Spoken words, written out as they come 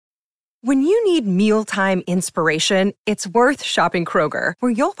When you need mealtime inspiration, it's worth shopping Kroger,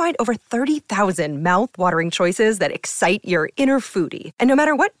 where you'll find over 30,000 mouth-watering choices that excite your inner foodie. And no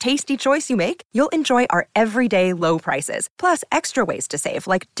matter what tasty choice you make, you'll enjoy our everyday low prices, plus extra ways to save,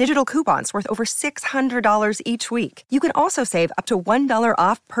 like digital coupons worth over $600 each week. You can also save up to $1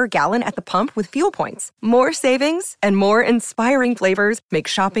 off per gallon at the pump with fuel points. More savings and more inspiring flavors make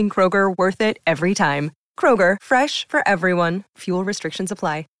shopping Kroger worth it every time. Kroger, fresh for everyone. Fuel restrictions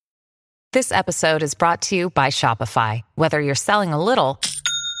apply. This episode is brought to you by Shopify. Whether you're selling a little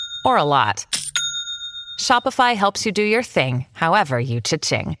or a lot, Shopify helps you do your thing, however you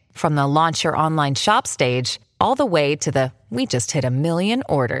cha-ching. From the launch your online shop stage, all the way to the we just hit 1 million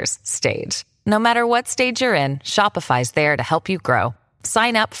orders stage. No matter what stage you're in, Shopify's there to help you grow.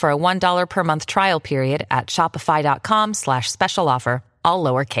 Sign up for a $1 per month trial period at shopify.com/special offer, all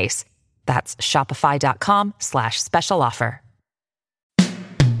lowercase. That's shopify.com/special offer.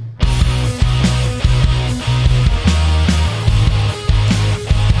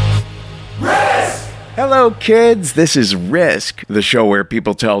 Hello, kids. This is Risk, the show where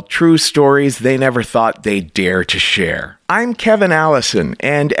people tell true stories they never thought they'd dare to share. I'm Kevin Allison,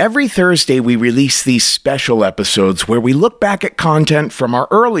 and every Thursday we release these special episodes where we look back at content from our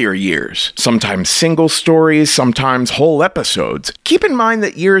earlier years. Sometimes single stories, sometimes whole episodes. Keep in mind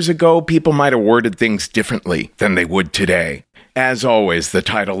that years ago, people might have worded things differently than they would today. As always, the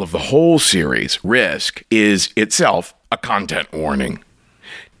title of the whole series, Risk, is itself a content warning.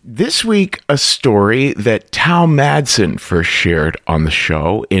 This week, a story that Tao Madsen first shared on the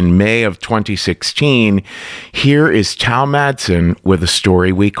show in May of 2016. Here is Tao Madsen with a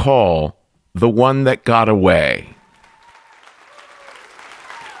story we call The One That Got Away.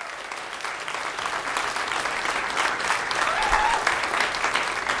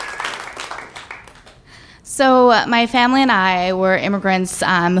 So my family and I were immigrants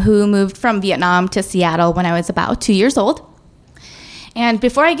who moved from Vietnam to Seattle when I was about 2 years old. And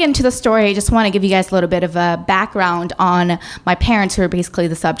before I get into the story, I just want to give you guys a little bit of a background on my parents, who are basically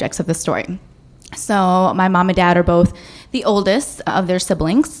the subjects of the story. So my mom and dad are both the oldest of their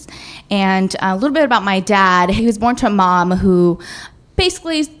siblings. And a little bit about my dad. He was born to a mom who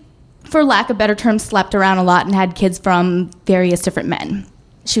basically, for lack of better terms, slept around a lot and had kids from various different men.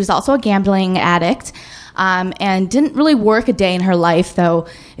 She was also a gambling addict. And didn't really work a day in her life, though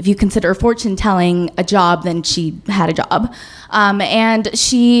if you consider fortune-telling a job, then she had a job. And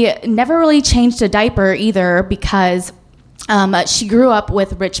she never really changed a diaper either, because she grew up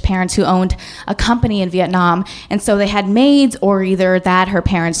with rich parents who owned a company in Vietnam, and so they had maids, or either that her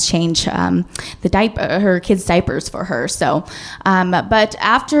parents changed her kids' diapers for her. So, but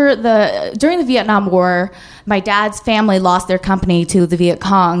during the Vietnam War, my dad's family lost their company to the Viet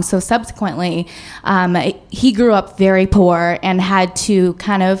Cong. So subsequently, he grew up very poor and had to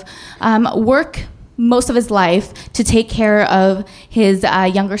kind of work most of his life to take care of his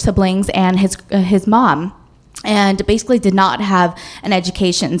younger siblings and his mom. And basically did not have an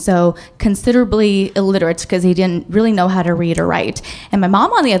education, so considerably illiterate, because he didn't really know how to read or write. And my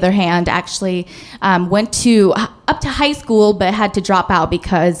mom, on the other hand, actually went up to high school, but had to drop out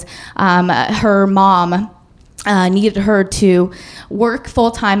because her mom needed her to work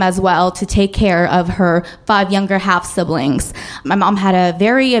full-time as well to take care of her 5 younger half-siblings. My mom had a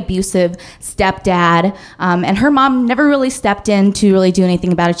very abusive stepdad, and her mom never really stepped in to really do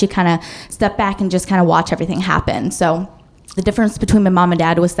anything about it. She kind of stepped back and just kind of watched everything happen. So the difference between my mom and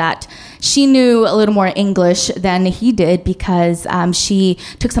dad was that she knew a little more English than he did, because she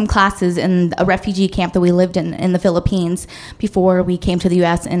took some classes in a refugee camp that we lived in the Philippines before we came to the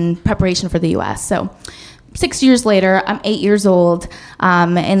U.S. in preparation for the U.S. So 6 years later, I'm 8 years old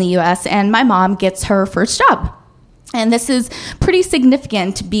in the U.S., and my mom gets her first job. And this is pretty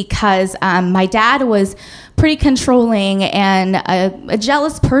significant because my dad was pretty controlling and a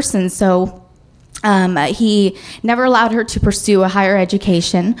jealous person, so he never allowed her to pursue a higher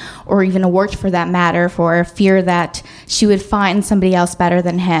education, or even a work for that matter, for fear that she would find somebody else better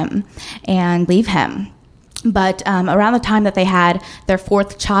than him and leave him. But around the time that they had their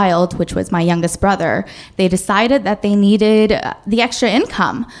 4th child, which was my youngest brother, they decided that they needed the extra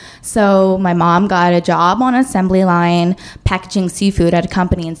income. So my mom got a job on an assembly line packaging seafood at a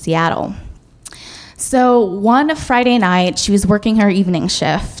company in Seattle. So one Friday night, she was working her evening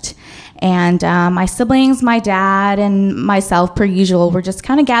shift. And my siblings, my dad, and myself, per usual, were just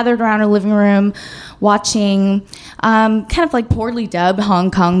kind of gathered around her living room watching kind of like poorly dubbed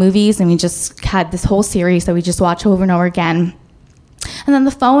Hong Kong movies. And we just had this whole series that we just watched over and over again. And then the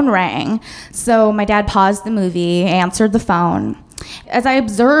phone rang. So my dad paused the movie, answered the phone. As I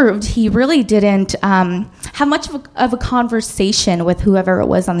observed, he really didn't have have much of a conversation with whoever it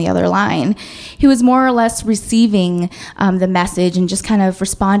was on the other line. He was more or less receiving the message and just kind of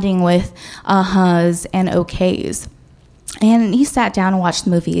responding with uh-huhs and okays. And he sat down and watched the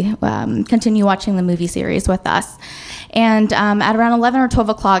movie, continued watching the movie series with us. And at around 11 or 12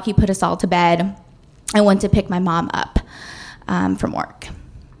 o'clock, he put us all to bed. I went to pick my mom up from work.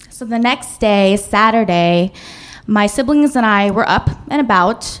 So the next day, Saturday, my siblings and I were up and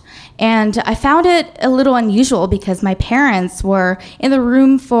about, and I found it a little unusual because my parents were in the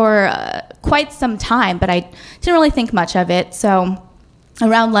room for quite some time, but I didn't really think much of it. So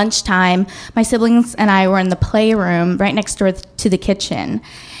around lunchtime, my siblings and I were in the playroom right next door to the kitchen.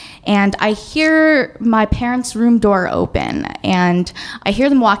 And I hear my parents' room door open, and I hear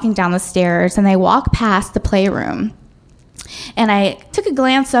them walking down the stairs, and they walk past the playroom. And I took a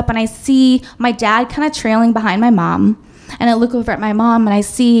glance up, and I see my dad kind of trailing behind my mom. And I look over at my mom, and I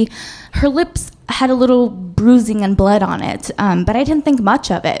see her lips had a little bruising and blood on it, but I didn't think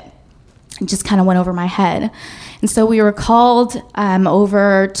much of it. It just kind of went over my head. And so we were called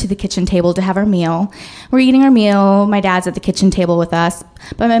over to the kitchen table to have our meal. We're eating our meal. My dad's at the kitchen table with us.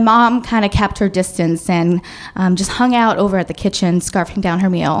 But my mom kind of kept her distance and just hung out over at the kitchen, scarfing down her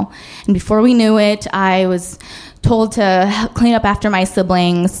meal. And before we knew it, I was told to clean up after my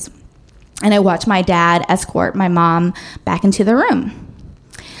siblings. And I watched my dad escort my mom back into the room.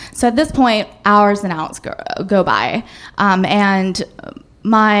 So at this point, hours and hours go by. And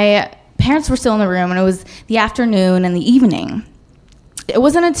my parents were still in the room, and it was the afternoon and the evening. It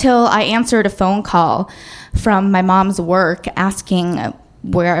wasn't until I answered a phone call from my mom's work asking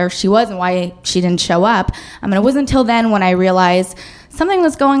where she was and why she didn't show up. And it wasn't until then when I realized something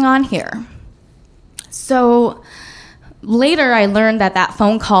was going on here. So later I learned that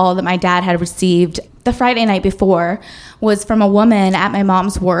phone call that my dad had received the Friday night before was from a woman at my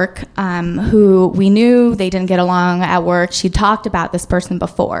mom's work who we knew they didn't get along at work. She talked about this person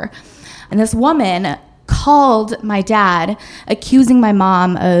before. And this woman called my dad, accusing my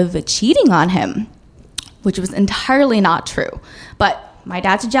mom of cheating on him, which was entirely not true. But my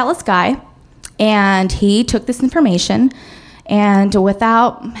dad's a jealous guy, and he took this information, and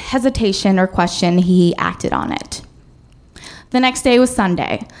without hesitation or question, he acted on it. The next day was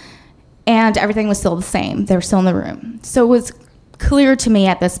Sunday, and everything was still the same. They were still in the room. So it was clear to me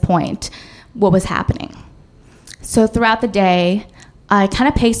at this point what was happening. So throughout the day, I kind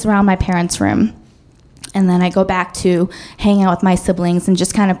of paced around my parents' room, and then I go back to hanging out with my siblings and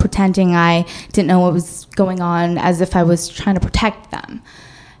just kind of pretending I didn't know what was going on, as if I was trying to protect them.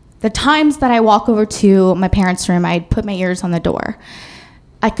 The times that I walk over to my parents' room, I'd put my ears on the door.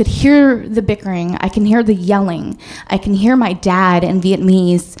 I could hear the bickering. I can hear the yelling. I can hear my dad in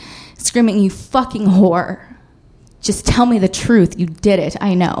Vietnamese screaming, "You fucking whore. Just tell me the truth. You did it.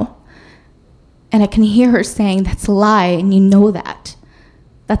 I know." And I can hear her saying, "That's a lie, and you know that.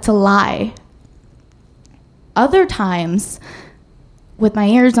 That's a lie." Other times, with my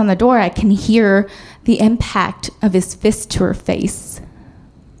ears on the door, I can hear the impact of his fist to her face.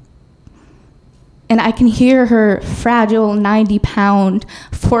 And I can hear her fragile 90-pound,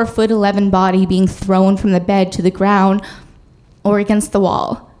 4'11" body being thrown from the bed to the ground or against the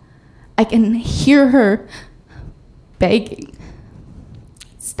wall. I can hear her begging,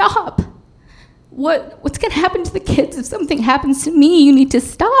 "Stop. What's going to happen to the kids if something happens to me? You need to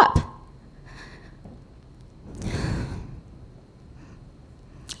stop."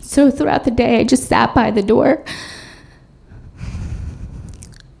 So throughout the day, I just sat by the door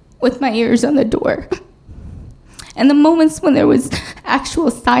with my ears on the door. And the moments when there was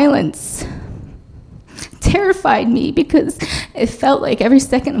actual silence terrified me, because it felt like every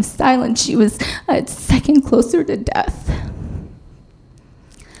second of silence she was a second closer to death.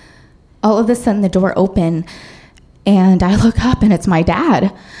 All of a sudden, the door opened, and I look up, and it's my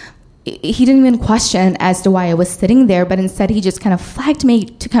dad. He didn't even question as to why I was sitting there, but instead he just kind of flagged me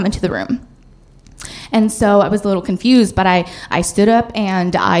to come into the room. And so I was a little confused, but I stood up,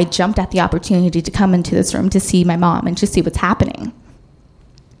 and I jumped at the opportunity to come into this room to see my mom and to see what's happening.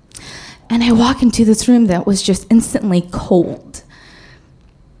 And I walk into this room that was just instantly cold.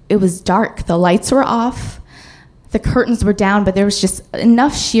 It was dark. The lights were off. The curtains were down, but there was just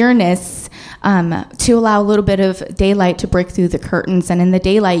enough sheerness to allow a little bit of daylight to break through the curtains. And in the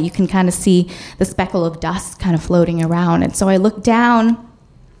daylight, you can kind of see the speckle of dust kind of floating around. And so I look down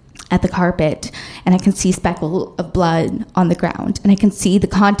at the carpet, and I can see speckle of blood on the ground. And I can see the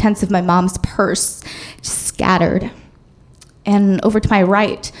contents of my mom's purse just scattered. And over to my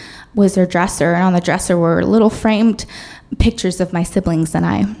right was her dresser, and on the dresser were little framed pictures of my siblings and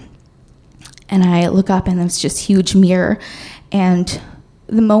I. And I look up, and there's just huge mirror, and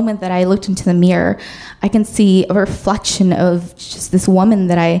the moment that I looked into the mirror, I can see a reflection of just this woman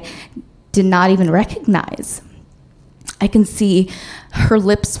that I did not even recognize. I can see her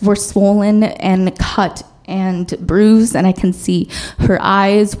lips were swollen and cut and bruised, and I can see her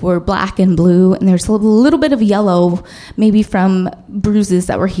eyes were black and blue, and there's a little bit of yellow, maybe from bruises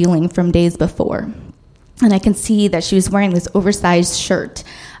that were healing from days before. And I can see that she was wearing this oversized shirt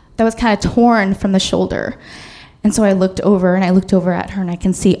that was kind of torn from the shoulder. And so I looked over at her, and I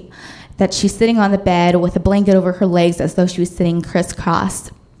can see that she's sitting on the bed with a blanket over her legs as though she was sitting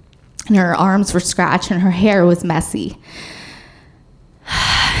crisscross. And her arms were scratched, and her hair was messy.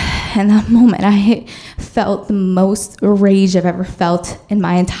 In that moment, I felt the most rage I've ever felt in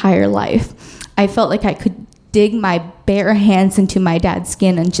my entire life. I felt like I could dig my bare hands into my dad's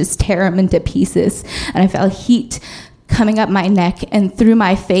skin and just tear him into pieces. And I felt heat coming up my neck and through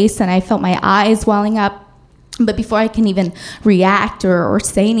my face, and I felt my eyes welling up. But before I can even react or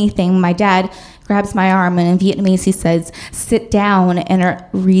say anything, my dad grabs my arm, and in Vietnamese he says, "Sit down and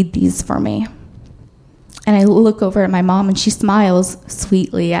read these for me." And I look over at my mom, and she smiles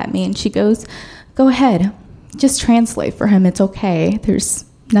sweetly at me, and she goes, "Go ahead, just translate for him. It's okay. There's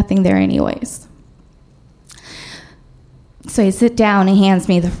nothing there anyways." So I sit down, and he hands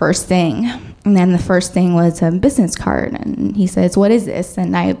me the first thing. And then the first thing was a business card. And he says, "What is this?"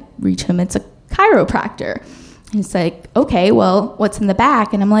 And I reach him, "It's a chiropractor." And he's like, "Okay, well, what's in the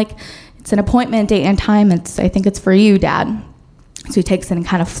back?" And I'm like, "It's an appointment, date and time. I think it's for you, Dad." So he takes it and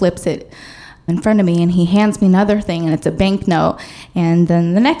kind of flips it in front of me, and he hands me another thing, and it's a banknote. And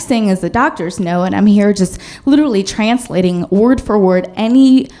then the next thing is the doctor's note, and I'm here just literally translating word for word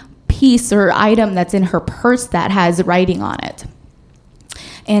any piece or item that's in her purse that has writing on it.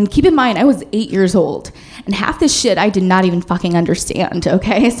 And keep in mind, I was 8 years old, and half this shit I did not even fucking understand,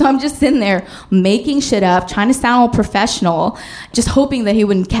 okay? So I'm just sitting there making shit up, trying to sound all professional, just hoping that he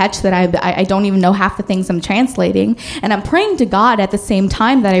wouldn't catch that I don't even know half the things I'm translating. And I'm praying to God at the same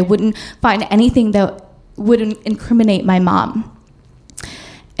time that I wouldn't find anything that would incriminate my mom.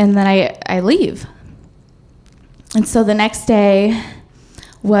 And then I leave. And so the next day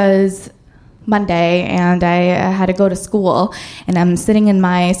was Monday, and I had to go to school, and I'm sitting in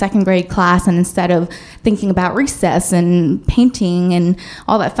my second grade class, and instead of thinking about recess and painting and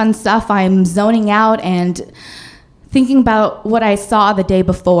all that fun stuff, I'm zoning out and thinking about what I saw the day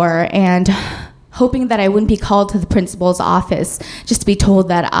before and hoping that I wouldn't be called to the principal's office just to be told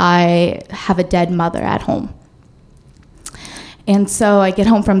that I have a dead mother at home. And so I get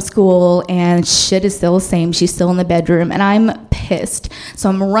home from school, and shit is still the same. She's still in the bedroom, and I'm pissed. So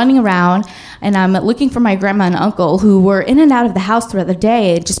I'm running around, and I'm looking for my grandma and uncle, who were in and out of the house throughout the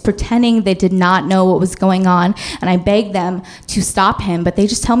day, just pretending they did not know what was going on. And I begged them to stop him, but they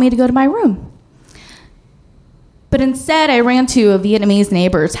just tell me to go to my room. But instead, I ran to a Vietnamese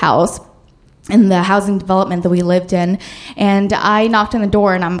neighbor's house in the housing development that we lived in, and I knocked on the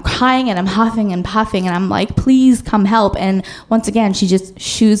door, and I'm crying and I'm huffing and puffing, and I'm like, "Please come help." And once again, she just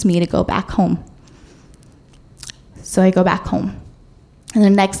shoos me to go back home. So I go back home, and the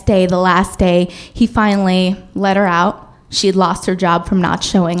next day, the last day, he finally let her out. She had lost her job from not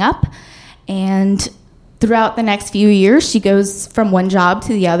showing up, and throughout the next few years, she goes from one job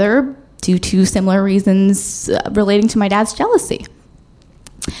to the other due to similar reasons relating to my dad's jealousy.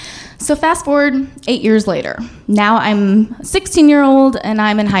 So fast forward 8 years later. Now I'm a 16-year-old, and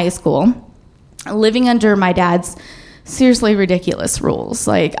I'm in high school, living under my dad's seriously ridiculous rules.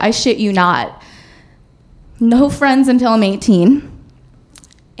 Like, I shit you not, no friends until I'm 18,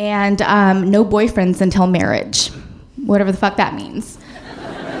 and no boyfriends until marriage, whatever the fuck that means.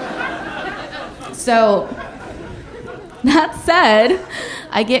 So that said,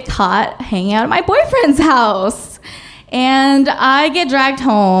 I get caught hanging out at my boyfriend's house. And I get dragged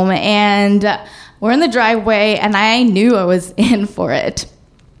home, and we're in the driveway, and I knew I was in for it.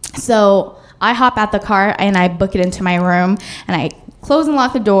 So I hop out the car, and I book it into my room, and I close and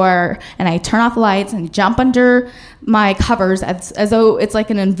lock the door, and I turn off the lights and jump under my covers as though it's like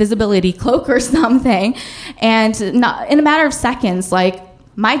an invisibility cloak or something. And not, in a matter of seconds, like,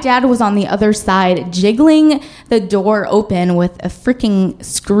 my dad was on the other side jiggling the door open with a freaking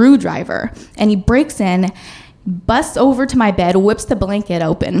screwdriver, and he breaks in, busts over to my bed, whips the blanket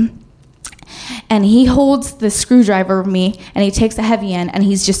open, and he holds the screwdriver of me, and he takes a heavy end, and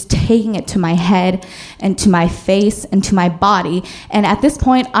he's just taking it to my head and to my face and to my body. And at this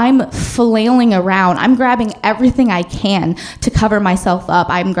point, I'm flailing around. I'm grabbing everything I can to cover myself up.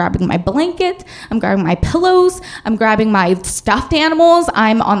 I'm grabbing my blanket, I'm grabbing my pillows, I'm grabbing my stuffed animals.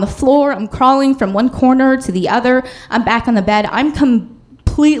 I'm on the floor, I'm crawling from one corner to the other. I'm back on the bed. I'm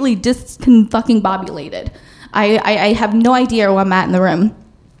completely discombobulated. I have no idea where I'm at in the room.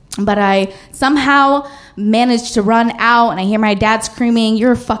 But I somehow managed to run out, and I hear my dad screaming,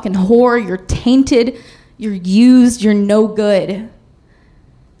 "You're a fucking whore, you're tainted, you're used, you're no good."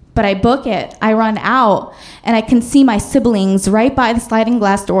 But I book it. I run out, and I can see my siblings right by the sliding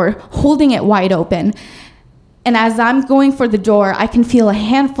glass door holding it wide open. And as I'm going for the door, I can feel a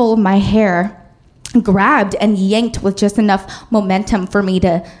handful of my hair grabbed and yanked with just enough momentum for me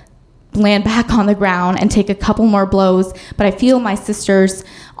to land back on the ground and take a couple more blows. But I feel my sister's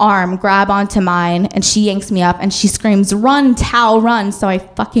arm grab onto mine, and she yanks me up, and she screams, "Run, Tao, run." So I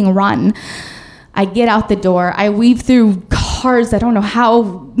fucking run. I get out the door. I weave through cars. I don't know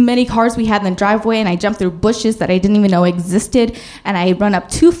how many cars we had in the driveway, and I jump through bushes that I didn't even know existed, and I run up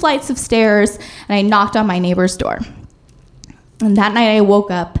 2 flights of stairs, and I knocked on my neighbor's door. And that night I woke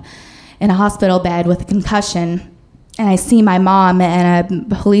up in a hospital bed with a concussion, and I see my mom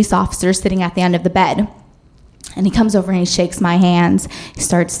and a police officer sitting at the end of the bed. And he comes over and he shakes my hands. He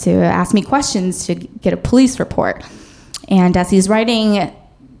starts to ask me questions to get a police report. And as he's writing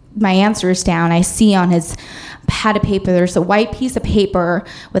my answers down, I see on his pad of paper, there's a white piece of paper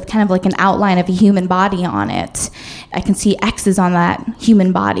with kind of like an outline of a human body on it. I can see X's on that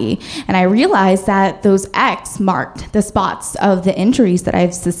human body. And I realize that those X marked the spots of the injuries that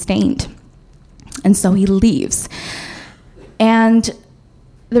I've sustained. And so he leaves. And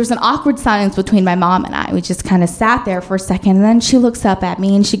there's an awkward silence between my mom and I. We just kind of sat there for a second, and then she looks up at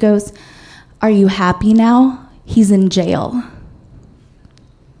me and she goes, "Are you happy now? He's in jail."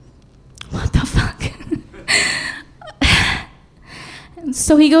 What the fuck?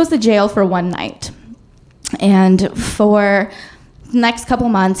 So he goes to jail for one night. And for the next couple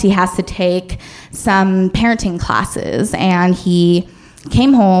months, he has to take some parenting classes. And he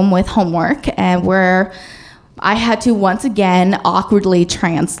came home with homework, and where I had to once again awkwardly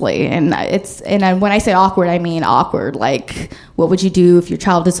translate. And when I say awkward, I mean awkward. Like, what would you do if your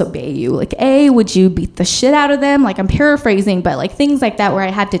child disobeyed you? Like, A, would you beat the shit out of them? Like, I'm paraphrasing, but like things like that where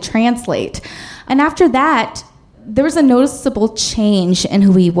I had to translate. And after that, there was a noticeable change in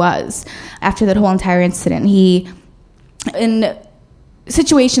who he was after that whole entire incident. In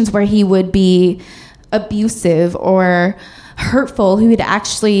situations where he would be abusive or hurtful, he would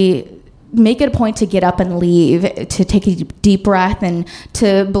actually make it a point to get up and leave, to take a deep breath and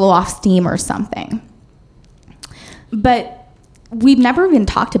to blow off steam or something. But we've never even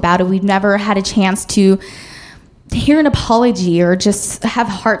talked about it. We've never had a chance to hear an apology or just have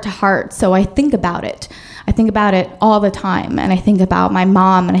heart to heart. So I think about it. I think about it all the time. And I think about my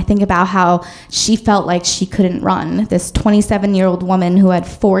mom, and I think about how she felt like she couldn't run. This 27-year-old woman who had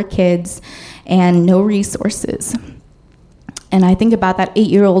 4 kids and no resources. And I think about that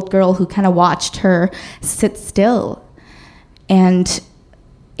 8-year-old girl who kind of watched her sit still. And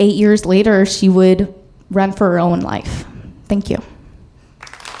 8 years later, she would run for her own life. Thank you.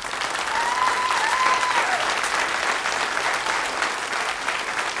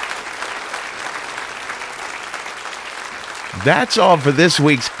 That's all for this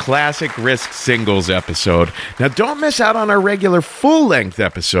week's Classic Risk Singles episode. Now, don't miss out on our regular full-length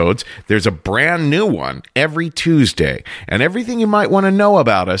episodes. There's a brand new one every Tuesday. And everything you might want to know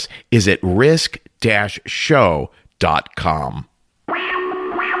about us is at risk-show.com.